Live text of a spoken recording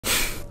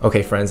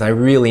Okay friends, I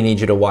really need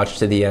you to watch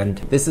to the end.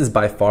 This is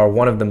by far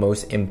one of the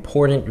most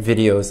important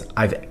videos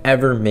I've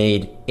ever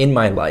made in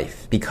my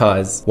life,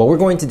 because what we're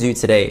going to do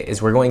today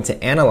is we're going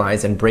to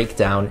analyze and break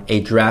down a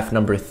draft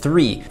number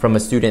 3 from a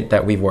student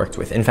that we've worked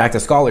with. In fact, a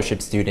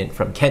scholarship student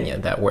from Kenya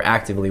that we're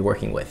actively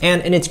working with.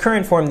 And in its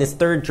current form, this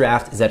third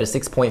draft is at a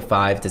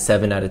 6.5 to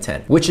 7 out of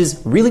 10, which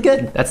is really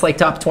good. That's like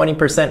top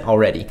 20%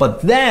 already.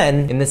 But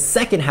then in the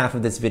second half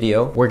of this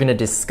video, we're gonna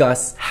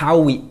discuss how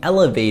we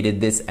elevated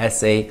this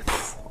essay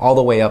all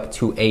the way up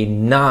to a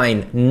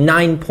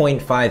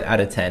 9.5 out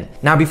of 10.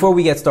 Now, before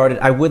we get started,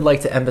 I would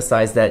like to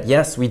emphasize that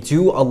yes, we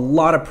do a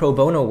lot of pro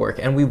bono work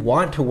and we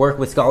want to work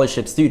with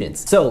scholarship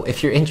students. So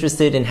if you're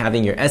interested in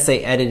having your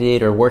essay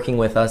edited or working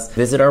with us,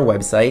 visit our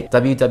website,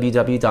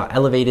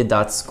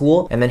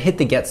 www.elevated.school, and then hit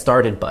the Get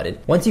Started button.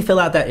 Once you fill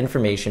out that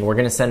information, we're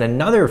gonna send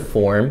another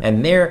form,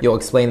 and there you'll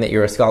explain that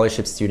you're a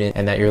scholarship student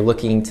and that you're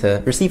looking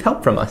to receive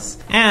help from us.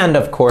 And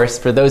of course,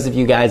 for those of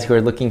you guys who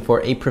are looking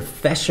for a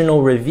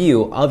professional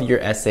review of your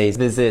essay,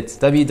 visit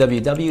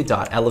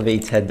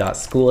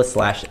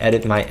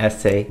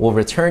www.elevated.school/editmyessay. We'll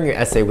return your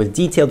essay with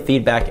detailed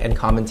feedback and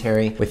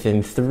commentary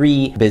within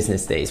 3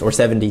 business days or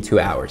 72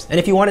 hours. And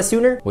if you want it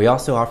sooner, we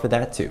also offer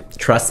that too.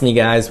 Trust me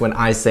guys, when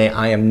I say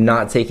I am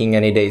not taking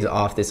any days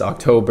off this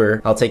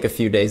October. I'll take a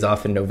few days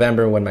off in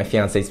November when my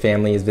fiance's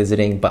family is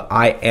visiting, but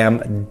I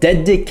am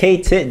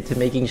dedicated to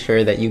making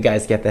sure that you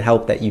guys get the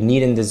help that you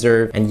need and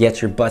deserve and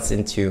get your butts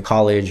into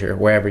college or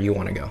wherever you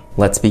want to go.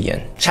 Let's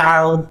begin.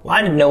 Child,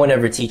 why did no one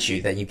ever teach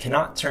you that you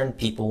cannot turn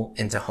people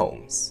into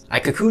homes? I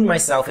cocoon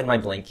myself in my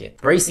blanket,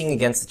 bracing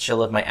against the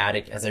chill of my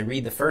attic as I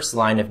read the first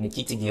line of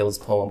Nikita Gill's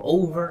poem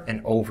over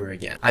and over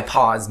again. I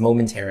pause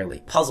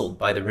momentarily, puzzled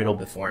by the riddle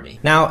before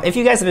me. Now, if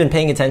you guys have been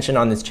paying attention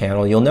on this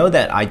channel, you'll know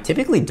that I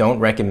typically don't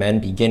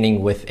recommend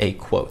beginning with a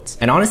quote.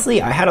 And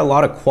honestly, I had a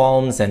lot of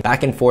qualms and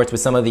back and forth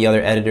with some of the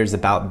other editors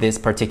about this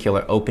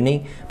particular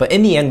opening, but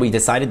in the end, we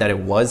decided that it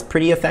was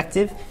pretty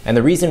effective. And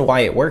the reason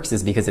why it works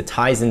is because it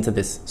ties into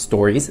this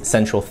story's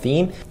central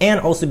theme, and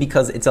also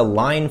because it's a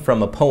line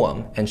from a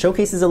poem and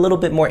showcases a little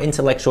bit more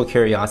intellectual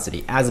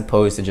curiosity as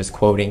opposed to just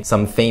quoting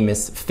some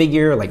famous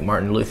figure like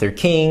Martin Luther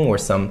King or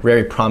some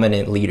very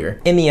prominent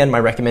leader. In the end, my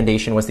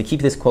recommendation was to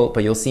keep this quote,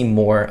 but you'll see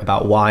more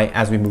about why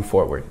as we move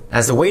forward.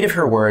 As the weight of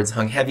her words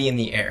hung heavy in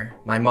the air,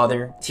 my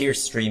mother, tears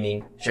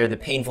streaming, shared the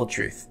painful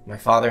truth. My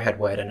father had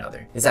wed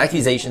another. His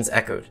accusations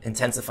echoed,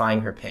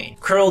 intensifying her pain.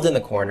 Curled in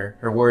the corner,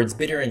 her words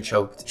bitter and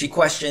choked, she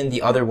questioned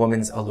the other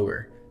woman's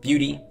allure.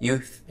 Beauty,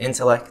 youth,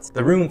 intellect.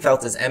 The room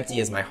felt as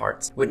empty as my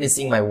heart,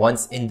 witnessing my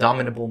once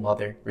indomitable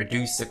mother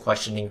reduced to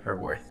questioning her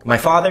worth. My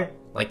father,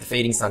 like the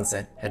fading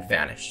sunset, had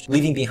vanished,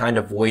 leaving behind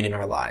a void in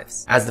our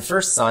lives. As the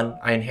first son,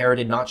 I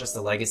inherited not just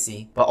a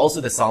legacy, but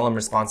also the solemn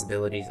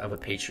responsibilities of a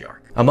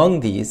patriarch. Among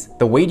these,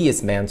 the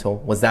weightiest mantle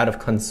was that of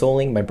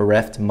consoling my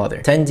bereft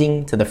mother,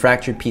 tending to the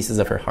fractured pieces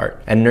of her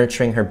heart, and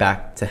nurturing her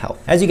back to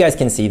health. As you guys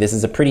can see, this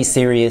is a pretty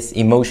serious,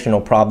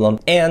 emotional problem,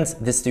 and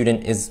this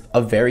student is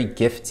a very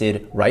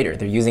gifted writer.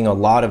 They're using a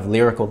lot of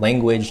lyrical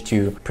language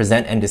to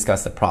present and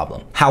discuss the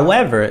problem.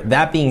 However,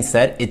 that being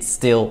said, it's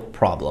still a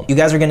problem. You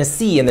guys are gonna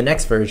see in the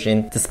next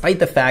version, despite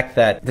the fact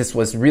that this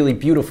was really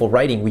beautiful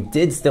writing, we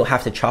did still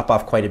have to chop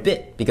off quite a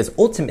bit, because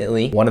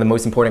ultimately, one of the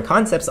most important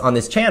concepts on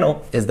this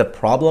channel is the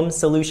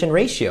problem-solution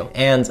ratio.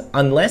 And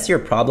unless your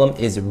problem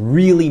is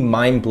really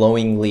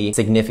mind-blowingly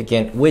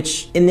significant,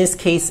 which in this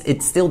case,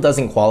 it still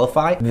doesn't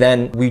qualify,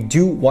 then we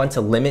do want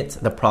to limit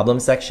the problem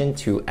section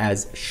to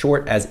as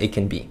short as it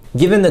can be.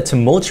 Given the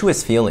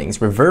tumultuous feelings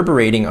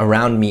reverberating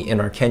around me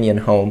in our Kenyan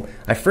home,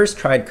 I first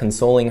tried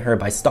consoling her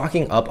by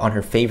stocking up on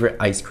her favorite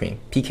ice cream,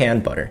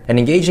 pecan butter, and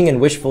engaging in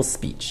wishful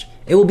speech.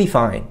 It will be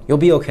fine. You'll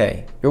be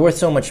okay. You're worth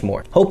so much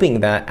more. Hoping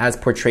that, as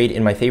portrayed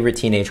in my favorite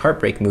teenage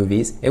heartbreak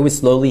movies, it would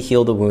slowly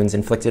heal the wounds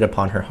inflicted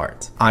upon her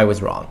heart. I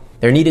was wrong.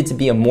 There needed to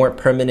be a more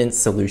permanent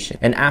solution.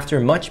 And after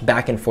much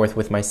back and forth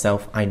with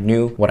myself, I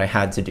knew what I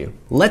had to do.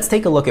 Let's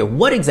take a look at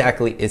what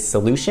exactly is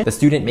solution, the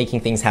student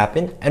making things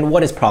happen, and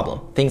what is problem,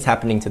 things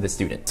happening to the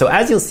student. So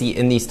as you'll see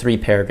in these 3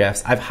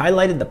 paragraphs, I've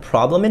highlighted the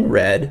problem in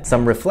red,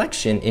 some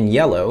reflection in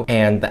yellow,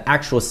 and the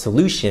actual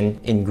solution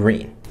in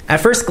green. At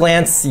first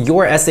glance,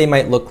 your essay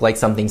might look like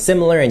something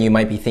similar and you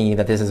might be thinking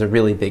that this is a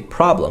really big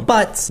problem.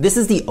 But this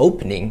is the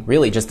opening,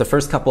 really just the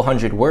first couple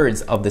hundred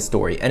words of the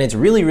story. And it's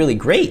really, really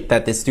great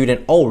that this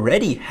student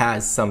already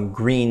has some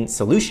green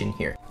solution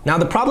here. Now,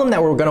 the problem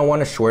that we're gonna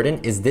wanna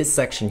shorten is this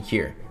section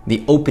here.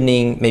 The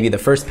opening, maybe the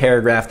first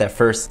paragraph, that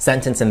first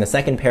sentence in the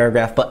second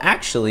paragraph. But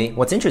actually,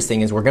 what's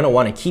interesting is we're gonna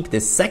wanna keep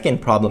this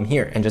second problem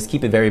here and just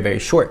keep it very, very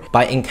short.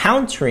 By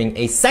encountering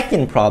a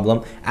second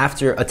problem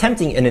after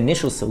attempting an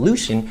initial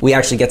solution, we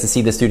actually get to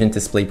see the student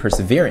display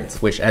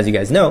perseverance, which, as you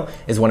guys know,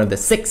 is one of the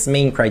 6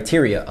 main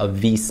criteria of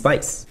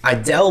V-Spice. I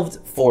delved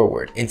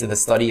forward into the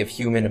study of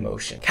human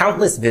emotion.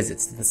 Countless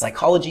visits to the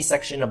psychology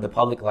section of the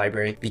public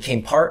library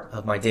became part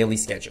of my daily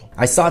schedule.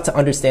 I sought to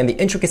understand the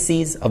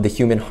intricacies of the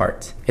human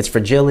heart, its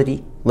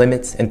fragility,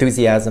 limits,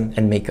 enthusiasm,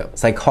 and makeup.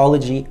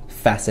 Psychology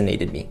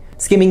fascinated me.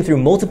 Skimming through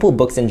multiple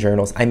books and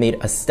journals, I made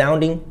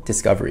astounding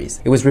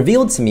discoveries. It was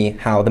revealed to me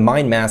how the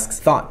mind masks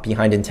thought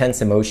behind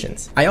intense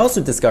emotions. I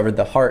also discovered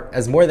the heart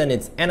as more than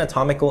its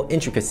anatomical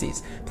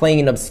intricacies,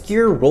 playing an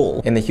obscure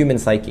role in the human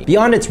psyche.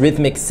 Beyond its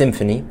rhythmic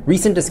symphony,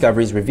 recent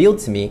discoveries revealed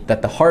to me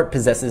that the heart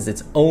possesses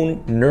its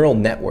own neural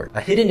network, a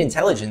hidden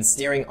intelligence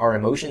steering our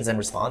emotions and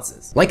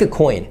responses. Like a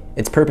coin,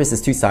 its purpose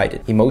is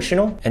two-sided,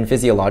 emotional and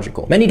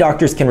physiological. Many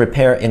doctors can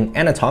repair an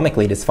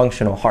anatomically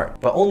dysfunctional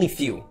heart, but only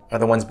few are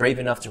the ones brave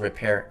enough to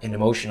repair an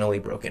emotionally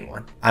broken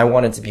one. I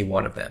wanted to be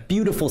one of them.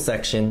 Beautiful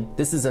section.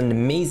 This is an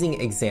amazing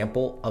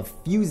example of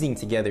fusing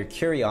together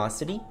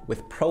curiosity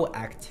with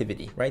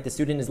proactivity, right? The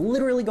student is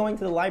literally going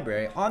to the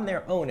library on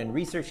their own and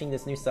researching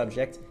this new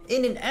subject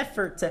in an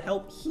effort to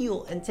help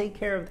heal and take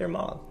care of their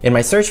mom. In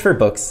my search for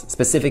books,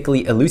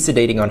 specifically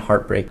elucidating on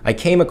heartbreak, I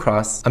came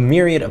across a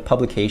myriad of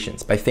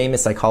publications by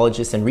famous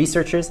psychologists and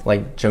researchers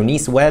like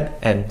Jonice Webb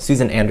and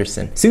Susan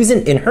Anderson.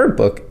 Susan, in her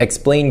book,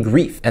 explained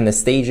grief and the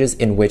stages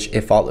in which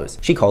it follows.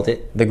 She called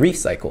it the grief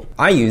cycle.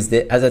 I used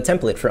it as a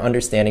template for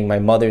understanding my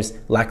mother's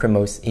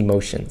lachrymose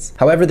emotions.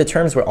 However, the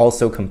terms were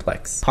also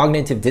complex.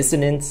 Cognitive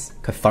dissonance,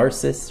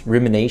 catharsis,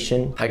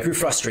 rumination. I grew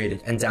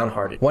frustrated and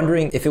downhearted,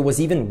 wondering if it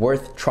was even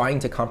worth trying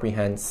to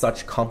comprehend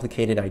such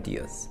complicated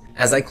ideas.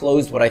 As I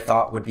closed what I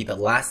thought would be the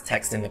last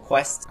text in the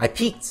quest, I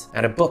peeked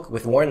at a book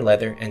with worn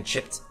leather and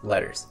chipped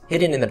letters,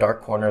 hidden in the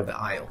dark corner of the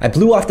aisle. I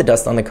blew off the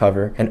dust on the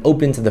cover and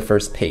opened to the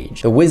first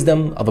page, The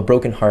Wisdom of a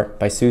Broken Heart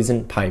by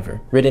Susan Piver,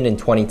 written in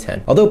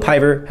 2010. Although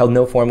Piver held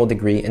no formal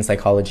degree in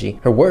psychology,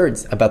 her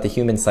words about the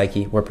human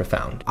psyche were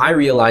profound. I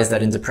realized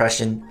that in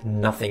depression,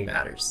 nothing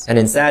matters. And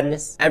in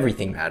sadness,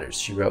 everything matters,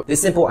 she wrote.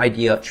 This simple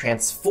idea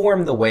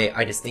transformed the way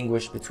I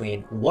distinguished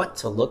between what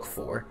to look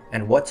for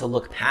and what to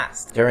look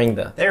past during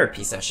the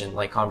therapy session,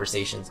 like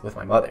conversations with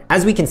my mother.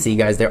 As we can see,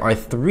 guys, there are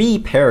 3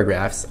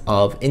 paragraphs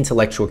of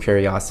intellectual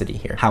curiosity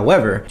here.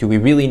 However, do we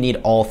really need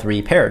all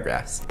 3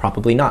 paragraphs?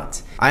 Probably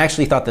not. I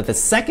actually thought that the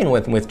second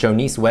one with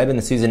Jonice Webb and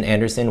the Susan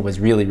Anderson was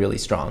really, really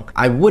strong.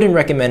 I wouldn't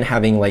recommend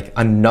having like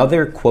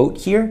another quote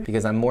here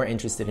because I'm more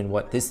interested in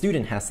what this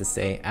student has to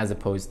say as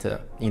opposed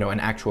to, an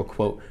actual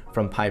quote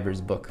from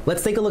Piver's book.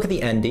 Let's take a look at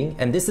the ending,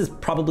 and this is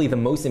probably the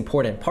most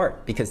important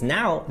part because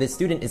now this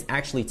student is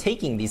actually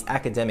taking these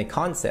academic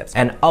concepts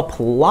and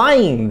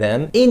applying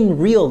them in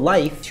real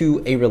life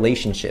to a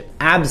relationship.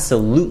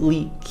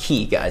 Absolutely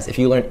key, guys. If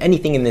you learn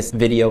anything in this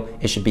video,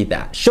 it should be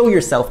that. Show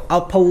yourself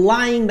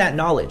applying that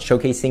knowledge,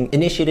 showcasing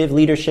initiative,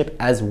 leadership,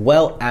 as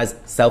well as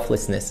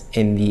selflessness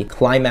in the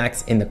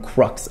climax, in the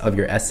crux of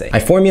your essay. I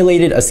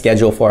formulated a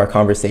schedule for our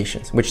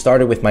conversations, which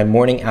started with my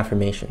morning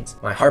affirmations.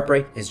 My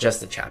heartbreak is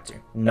just a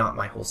chapter, not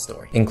my whole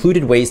story.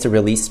 Included ways to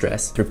release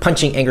stress through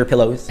punching anger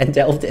pillows, and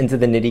delved into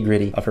the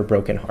nitty-gritty of her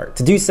broken heart.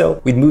 To do so,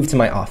 we'd move to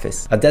my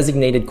office, a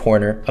designated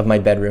corner of my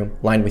bedroom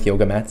lined with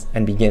yoga mats,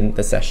 and begin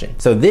the session.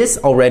 So this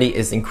already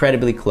is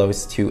incredibly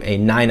close to a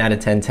 9 out of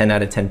 10, 10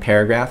 out of 10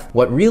 paragraph.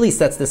 What really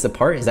sets this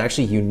apart is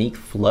actually unique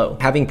flow.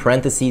 Having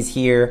parentheses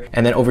here,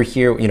 and then over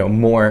here,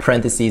 more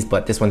parentheses,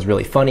 but this one's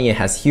really funny, it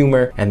has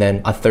humor, and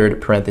then a third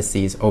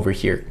parentheses over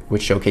here,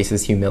 which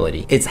showcases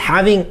humility. It's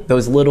having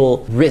those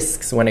little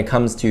risks when it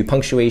comes to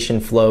punctuation,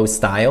 flow,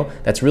 style,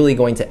 that's really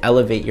going to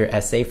elevate your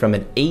essay from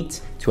an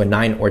 8 to a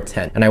 9 or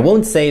 10. And I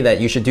won't say that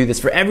you should do this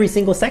for every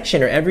single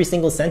section or every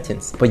single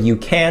sentence, but you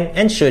can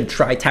and should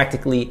try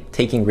tactically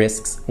taking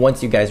risks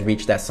once you guys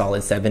reach that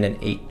solid 7 and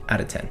 8 out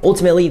of 10.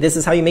 Ultimately, this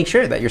is how you make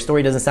sure that your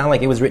story doesn't sound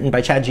like it was written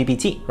by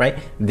ChatGPT, right?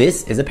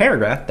 This is a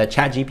paragraph that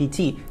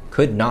ChatGPT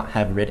could not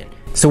have written.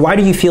 So why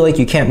do you feel like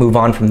you can't move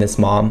on from this,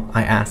 Mom?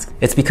 I asked.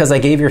 It's because I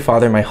gave your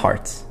father my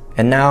heart.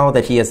 And now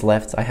that he has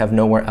left, I have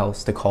nowhere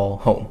else to call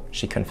home,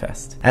 she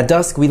confessed. At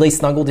dusk, we lay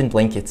snuggled in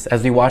blankets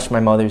as we watched my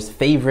mother's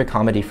favorite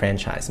comedy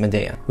franchise,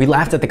 Medea. We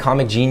laughed at the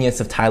comic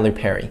genius of Tyler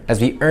Perry as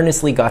we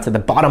earnestly got to the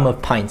bottom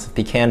of pints of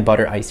pecan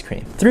butter ice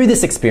cream. Through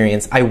this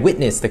experience, I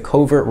witnessed the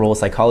covert role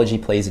psychology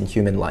plays in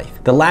human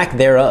life, the lack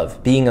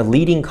thereof being a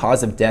leading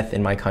cause of death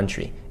in my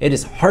country. It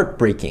is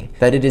heartbreaking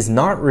that it is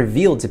not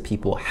revealed to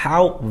people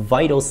how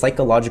vital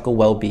psychological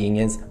well-being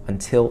is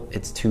until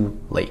it's too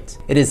late.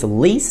 It is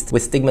laced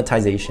with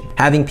stigmatization,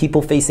 having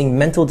people facing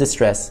mental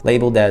distress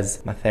labeled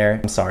as Mather,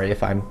 I'm sorry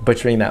if I'm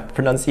butchering that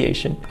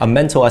pronunciation, a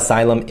mental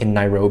asylum in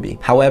Nairobi.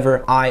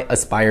 However, I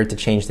aspire to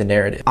change the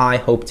narrative. I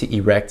hope to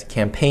erect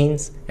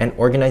campaigns and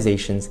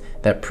organizations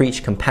that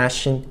preach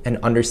compassion and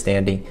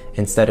understanding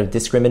instead of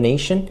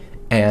discrimination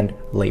and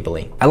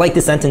labeling. I like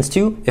this sentence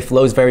too. It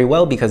flows very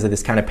well because of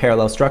this kind of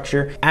parallel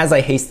structure. As I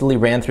hastily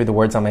ran through the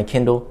words on my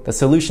Kindle, the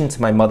solution to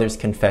my mother's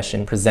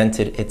confession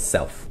presented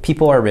itself.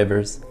 People are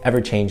rivers,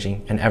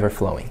 ever-changing and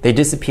ever-flowing. They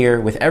disappear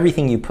with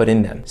everything you put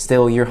in them.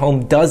 Still, your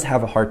home does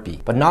have a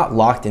heartbeat, but not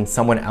locked in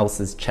someone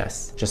else's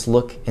chest. Just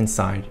look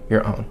inside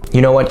your own.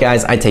 You know what,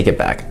 guys? I take it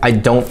back. I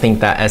don't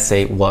think that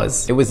essay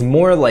was. It was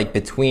more like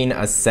between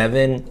a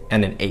 7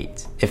 and an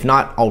 8, if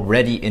not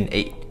already an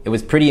 8. It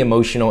was pretty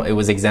emotional. It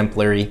was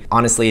exemplary.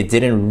 Honestly, it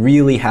didn't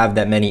really have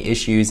that many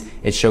issues.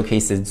 It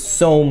showcased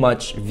so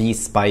much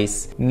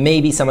V-spice.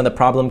 Maybe some of the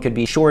problem could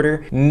be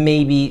shorter.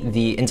 Maybe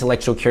the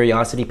intellectual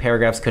curiosity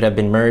paragraphs could have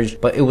been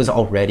merged, but it was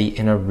already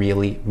in a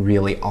really,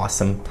 really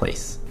awesome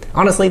place.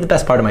 Honestly, the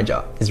best part of my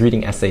job is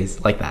reading essays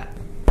like that.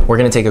 We're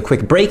gonna take a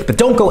quick break, but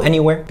don't go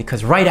anywhere,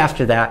 because right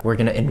after that, we're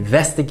gonna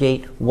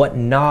investigate what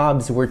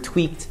knobs were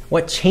tweaked,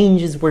 what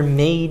changes were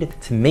made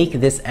to make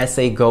this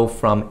essay go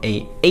from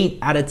a 8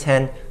 out of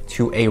 10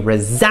 to a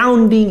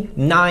resounding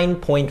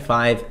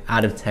 9.5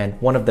 out of 10.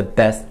 One of the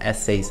best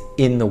essays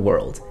in the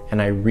world,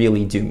 and I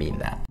really do mean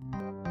that.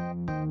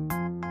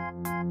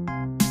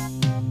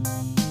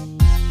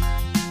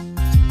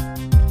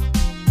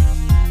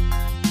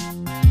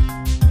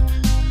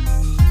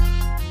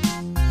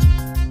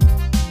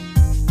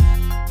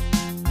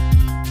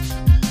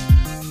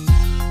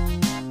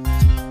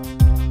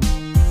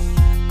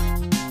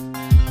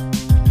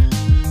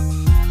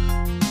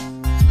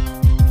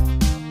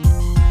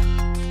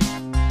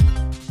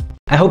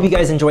 I hope you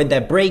guys enjoyed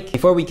that break.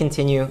 Before we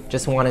continue,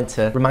 just wanted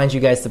to remind you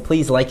guys to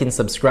please like and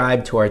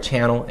subscribe to our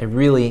channel. It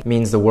really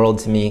means the world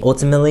to me.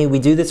 Ultimately, we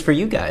do this for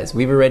you guys.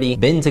 We've already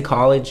been to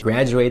college,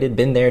 graduated,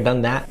 been there,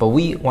 done that, but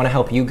we want to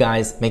help you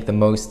guys make the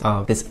most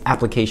of this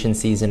application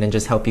season and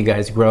just help you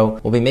guys grow.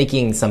 We'll be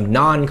making some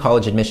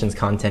non-college admissions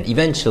content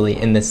eventually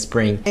in this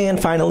spring.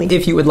 And finally,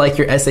 if you would like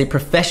your essay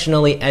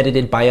professionally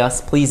edited by us,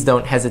 please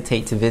don't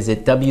hesitate to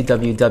visit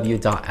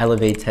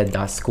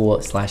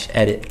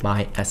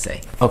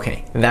www.elevated.school/edit-my-essay.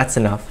 Okay, that's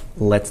enough.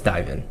 Let's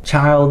dive in.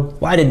 Child,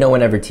 why did no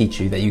one ever teach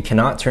you that you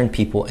cannot turn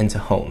people into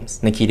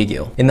homes? Nikita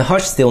Gill. In the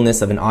hushed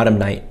stillness of an autumn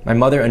night, my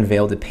mother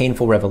unveiled a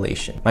painful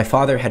revelation. My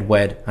father had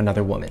wed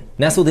another woman.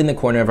 Nestled in the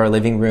corner of our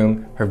living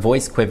room, her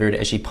voice quivered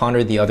as she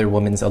pondered the other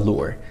woman's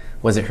allure.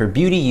 Was it her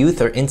beauty, youth,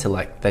 or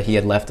intellect that he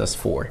had left us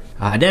for?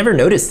 I never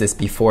noticed this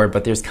before,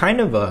 but there's kind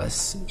of a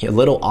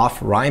little off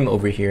rhyme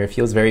over here. It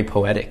feels very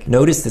poetic.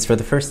 Noticed this for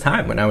the first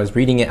time when I was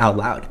reading it out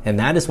loud. And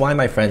that is why,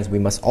 my friends, we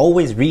must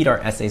always read our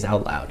essays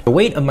out loud. The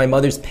weight of my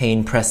mother's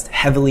pain pressed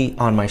heavily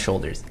on my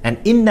shoulders. And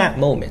in that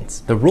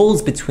moment, the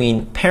roles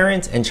between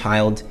parent and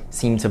child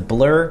seemed to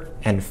blur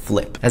and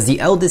flip. As the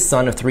eldest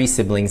son of 3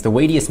 siblings, the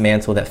weightiest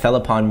mantle that fell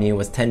upon me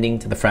was tending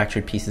to the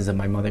fractured pieces of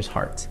my mother's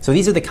heart. So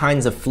these are the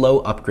kinds of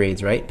flow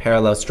upgrades, right?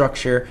 Parallel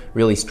structure,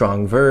 really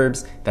strong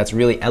verbs, that's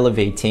really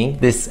elevating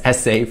this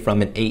essay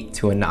from an 8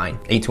 to a 9.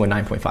 8 to a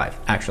 9.5,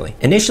 actually.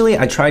 Initially,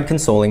 I tried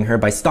consoling her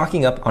by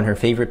stocking up on her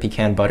favorite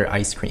pecan butter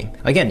ice cream.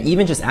 Again,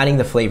 even just adding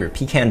the flavor,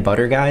 pecan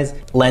butter, guys,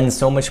 lends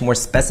so much more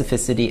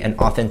specificity and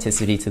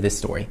authenticity to this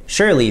story.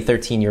 Surely,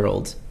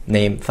 13-year-old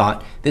name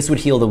thought this would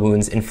heal the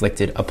wounds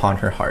inflicted upon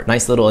her heart.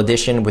 Nice little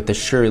addition with the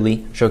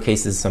surely,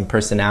 showcases some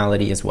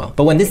personality as well.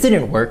 But when this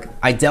didn't work,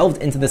 I delved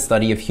into the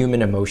study of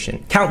human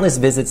emotion. Countless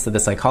visits to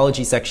the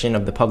psychology section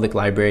of the public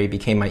library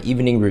became my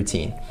evening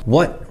routine.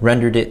 What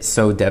rendered it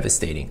so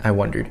devastating, I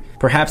wondered.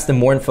 Perhaps the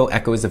mournful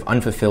echoes of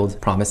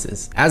unfulfilled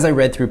promises. As I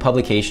read through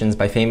publications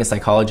by famous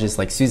psychologists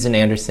like Susan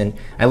Anderson,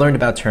 I learned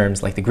about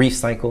terms like the grief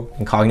cycle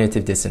and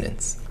cognitive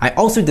dissonance. I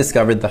also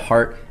discovered the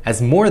heart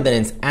as more than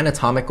its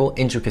anatomical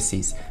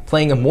intricacies,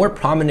 playing a more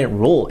prominent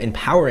role in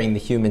powering the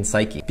human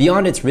psyche.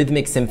 Beyond its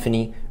rhythmic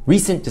symphony,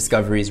 recent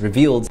discoveries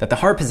revealed that the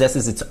heart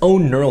possesses its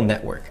own neural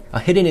network,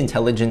 a hidden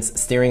intelligence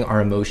steering our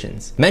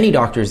emotions. Many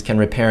doctors can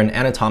repair an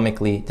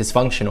anatomically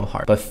dysfunctional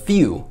heart, but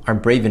few are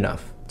brave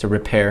enough to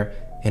repair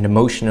an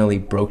emotionally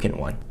broken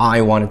one.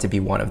 I wanted to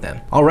be one of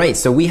them. All right,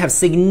 so we have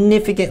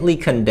significantly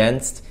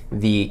condensed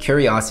the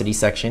curiosity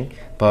section,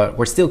 but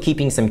we're still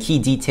keeping some key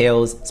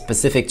details,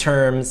 specific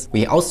terms.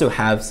 We also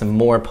have some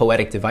more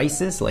poetic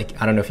devices, like,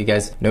 I don't know if you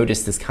guys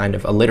noticed this kind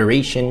of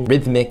alliteration,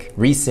 rhythmic,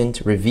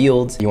 recent,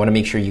 revealed. You wanna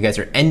make sure you guys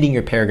are ending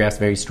your paragraphs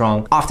very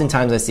strong.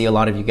 Oftentimes I see a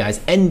lot of you guys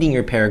ending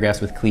your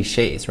paragraphs with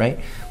cliches, right?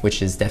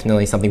 Which is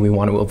definitely something we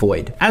want to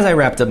avoid. As I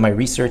wrapped up my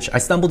research, I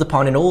stumbled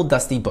upon an old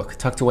dusty book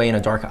tucked away in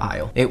a dark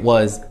aisle. It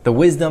was The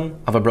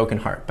Wisdom of a Broken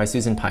Heart by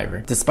Susan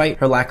Piver. Despite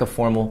her lack of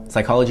formal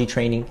psychology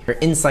training, her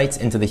insights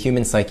into the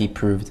human psyche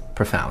proved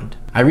profound.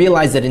 I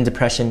realized that in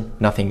depression,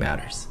 nothing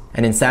matters.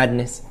 And in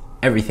sadness,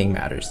 everything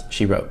matters,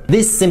 she wrote.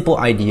 This simple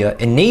idea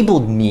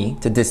enabled me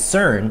to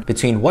discern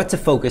between what to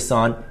focus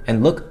on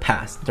and look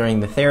past during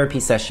the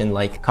therapy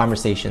session-like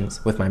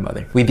conversations with my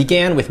mother. We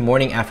began with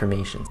morning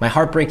affirmations. My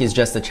heartbreak is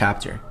just a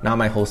chapter, not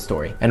my whole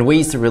story, and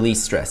ways to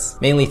release stress,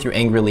 mainly through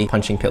angrily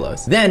punching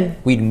pillows. Then,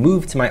 we'd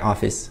move to my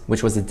office,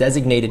 which was a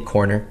designated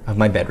corner of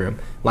my bedroom,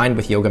 lined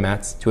with yoga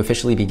mats, to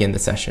officially begin the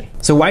session.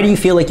 So why do you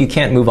feel like you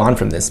can't move on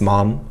from this,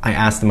 Mom? I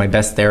asked in my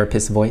best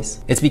therapist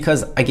voice. It's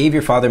because I gave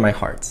your father my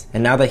heart,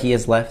 and now that he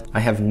has left, I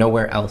have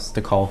nowhere else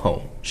to call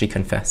home, she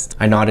confessed.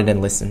 I nodded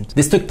and listened.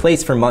 This took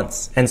place for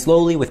months, and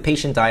slowly, with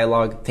patient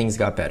dialogue, things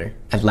got better.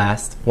 At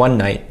last, one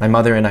night, my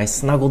mother and I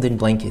snuggled in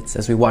blankets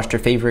as we watched her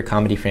favorite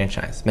comedy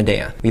franchise,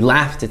 Medea. We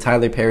laughed at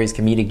Tyler Perry's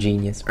comedic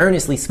genius,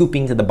 earnestly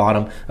scooping to the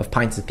bottom of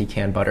pints of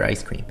pecan butter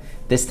ice cream.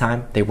 this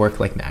time they work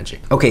like magic.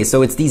 Okay,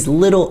 so it's these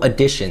little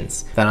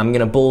additions that I'm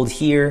gonna bold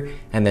here,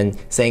 and then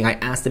saying I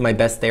asked in my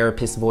best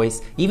therapist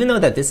voice, even though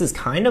that this is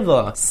kind of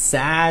a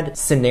sad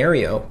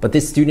scenario, but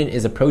this student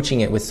is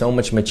approaching it with so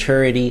much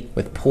maturity,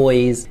 with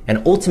poise,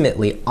 and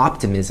ultimately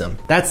optimism.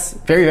 That's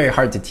very, very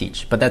hard to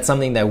teach, but that's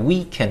something that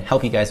we can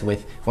help you guys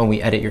with when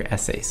we edit your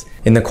essays.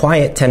 In the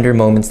quiet, tender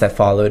moments that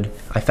followed,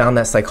 I found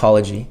that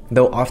psychology,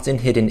 though often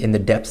hidden in the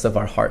depths of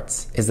our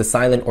hearts, is the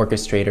silent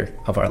orchestrator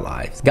of our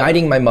lives.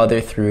 Guiding my mother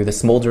through the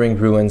smoldering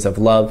ruins of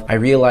love, I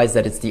realized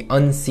that it's the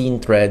unseen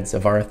threads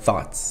of our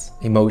thoughts,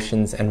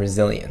 emotions, and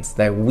resilience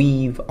that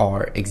weave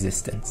our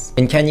existence.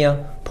 In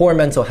Kenya, poor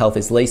mental health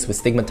is laced with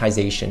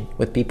stigmatization,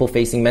 with people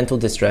facing mental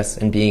distress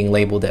and being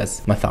labeled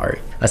as mathari,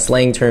 a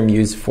slang term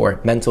used for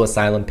mental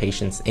asylum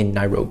patients in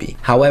Nairobi.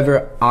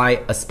 However,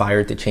 I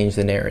aspire to change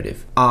the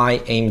narrative.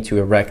 I aim to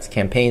erect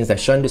campaigns that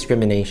shun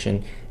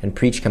discrimination and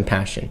preach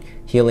compassion,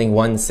 healing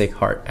one sick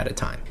heart at a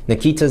time.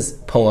 Nikita's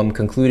poem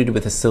concluded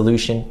with a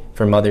solution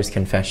for mother's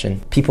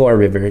confession. People are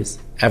rivers,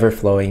 ever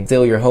flowing.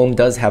 Still, your home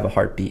does have a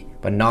heartbeat,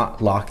 but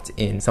not locked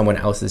in someone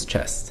else's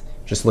chest.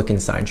 Just look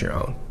inside your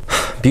own.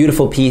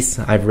 Beautiful piece.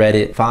 I've read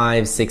it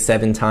 5, 6,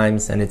 7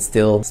 times, and it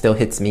still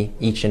hits me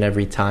each and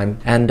every time.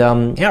 And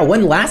yeah,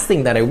 one last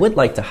thing that I would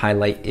like to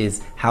highlight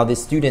is how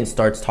this student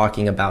starts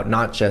talking about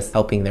not just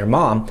helping their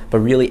mom, but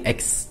really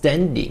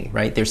extending,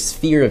 right, their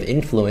sphere of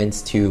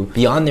influence to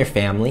beyond their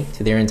family,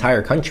 to their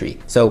entire country.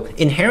 So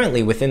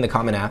inherently within the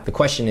Common App, the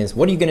question is,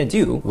 what are you going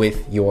to do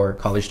with your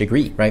college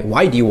degree, right?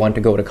 Why do you want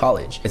to go to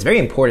college? It's very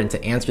important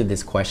to answer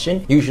this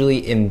question, usually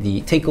in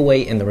the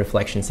takeaway in the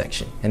reflection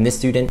section. And this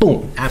student,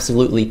 boom,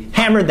 absolutely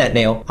hammered that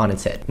nail on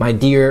its head. My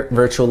dear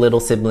virtual little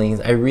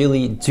siblings, I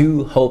really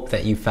do hope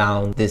that you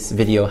found this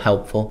video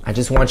helpful. I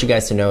just want you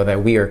guys to know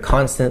that we are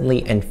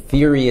constantly and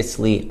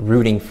furiously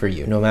rooting for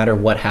you, no matter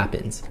what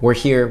happens. We're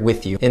here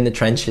with you in the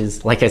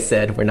trenches. Like I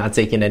said, we're not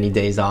taking any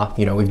days off.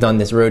 You know, we've done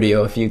this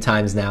rodeo a few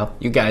times now.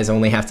 You guys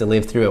only have to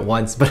live through it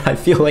once, but I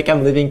feel like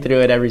I'm living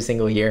through it every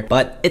single year.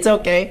 But it's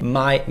okay.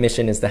 My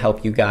mission is to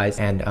help you guys,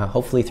 and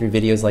hopefully through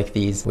videos like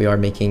these, we are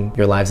making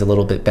your lives a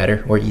little bit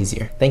better or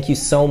easier. Thank you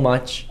so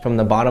much from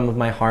the bottom of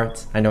my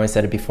heart. I know I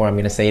said it before, I'm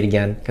gonna say it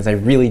again because I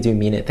really do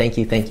mean it. Thank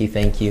you, thank you,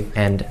 thank you.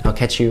 And I'll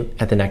catch you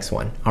at the next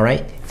one. All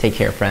right? Take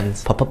care,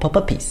 friends.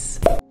 Peace.